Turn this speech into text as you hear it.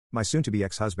My soon-to-be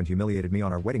ex-husband humiliated me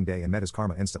on our wedding day and met his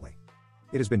karma instantly.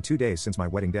 It has been 2 days since my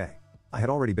wedding day. I had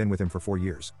already been with him for 4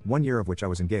 years, 1 year of which I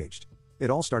was engaged. It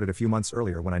all started a few months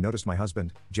earlier when I noticed my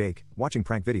husband, Jake, watching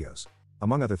prank videos.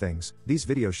 Among other things, these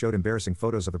videos showed embarrassing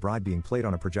photos of the bride being played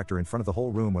on a projector in front of the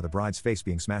whole room or the bride's face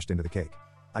being smashed into the cake.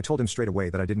 I told him straight away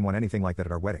that I didn't want anything like that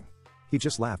at our wedding. He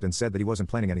just laughed and said that he wasn't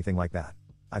planning anything like that.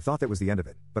 I thought that was the end of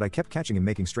it, but I kept catching him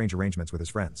making strange arrangements with his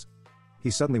friends. He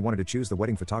suddenly wanted to choose the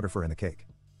wedding photographer and the cake.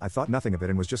 I thought nothing of it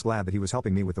and was just glad that he was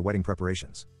helping me with the wedding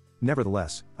preparations.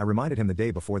 Nevertheless, I reminded him the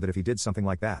day before that if he did something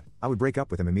like that, I would break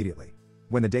up with him immediately.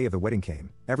 When the day of the wedding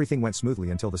came, everything went smoothly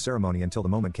until the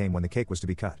moment came when the cake was to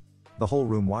be cut. The whole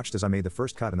room watched as I made the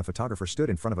first cut and the photographer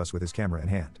stood in front of us with his camera in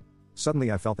hand.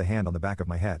 Suddenly I felt the hand on the back of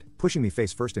my head, pushing me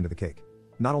face first into the cake.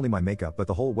 Not only my makeup but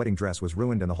the whole wedding dress was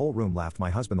ruined and the whole room laughed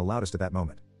my husband the loudest at that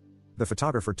moment. The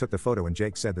photographer took the photo and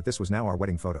Jake said that this was now our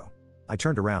wedding photo. I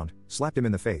turned around, slapped him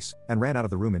in the face, and ran out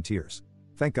of the room in tears.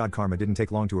 Thank God karma didn't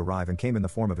take long to arrive and came in the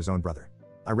form of his own brother.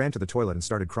 I ran to the toilet and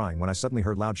started crying when I suddenly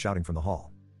heard loud shouting from the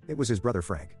hall. It was his brother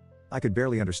Frank. I could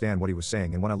barely understand what he was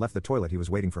saying, and when I left the toilet he was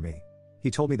waiting for me. He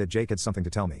told me that Jake had something to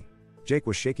tell me. Jake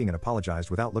was shaking and apologized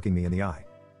without looking me in the eye.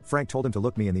 Frank told him to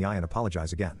look me in the eye and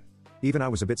apologize again. Even I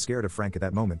was a bit scared of Frank at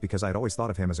that moment because I had always thought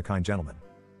of him as a kind gentleman.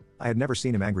 I had never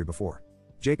seen him angry before.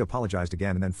 Jake apologized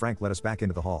again and then Frank led us back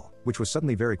into the hall, which was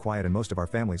suddenly very quiet and most of our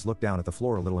families looked down at the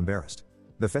floor a little embarrassed.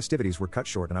 The festivities were cut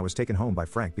short and I was taken home by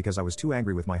Frank because I was too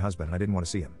angry with my husband and I didn't want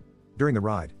to see him. During the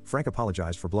ride, Frank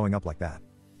apologized for blowing up like that.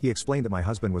 He explained that my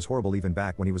husband was horrible even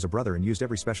back when he was a brother and used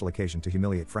every special occasion to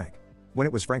humiliate Frank. When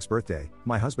it was Frank's birthday,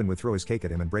 my husband would throw his cake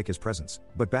at him and break his presents,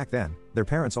 but back then, their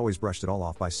parents always brushed it all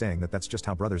off by saying that that's just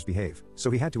how brothers behave, so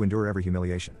he had to endure every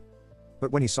humiliation.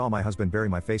 But when he saw my husband bury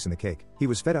my face in the cake, he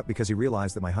was fed up because he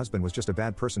realized that my husband was just a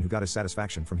bad person who got his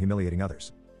satisfaction from humiliating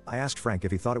others. I asked Frank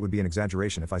if he thought it would be an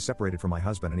exaggeration if I separated from my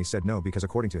husband and he said no because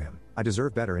according to him, I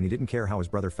deserved better and he didn't care how his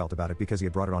brother felt about it because he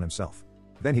had brought it on himself.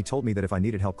 Then he told me that if I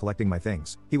needed help collecting my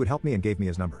things, he would help me and gave me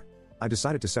his number. I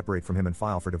decided to separate from him and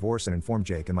file for divorce and inform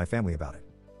Jake and my family about it.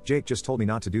 Jake just told me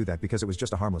not to do that because it was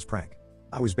just a harmless prank.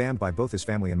 I was banned by both his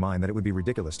family and mine that it would be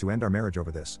ridiculous to end our marriage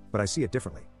over this, but I see it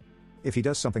differently. If he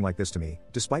does something like this to me,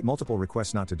 despite multiple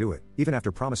requests not to do it, even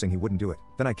after promising he wouldn't do it,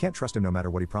 then I can't trust him no matter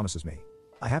what he promises me.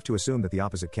 I have to assume that the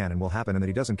opposite can and will happen and that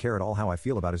he doesn't care at all how I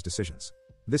feel about his decisions.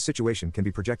 This situation can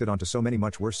be projected onto so many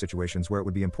much worse situations where it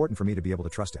would be important for me to be able to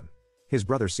trust him. His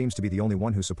brother seems to be the only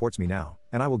one who supports me now,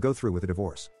 and I will go through with a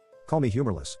divorce. Call me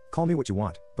humorless, call me what you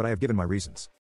want, but I have given my reasons.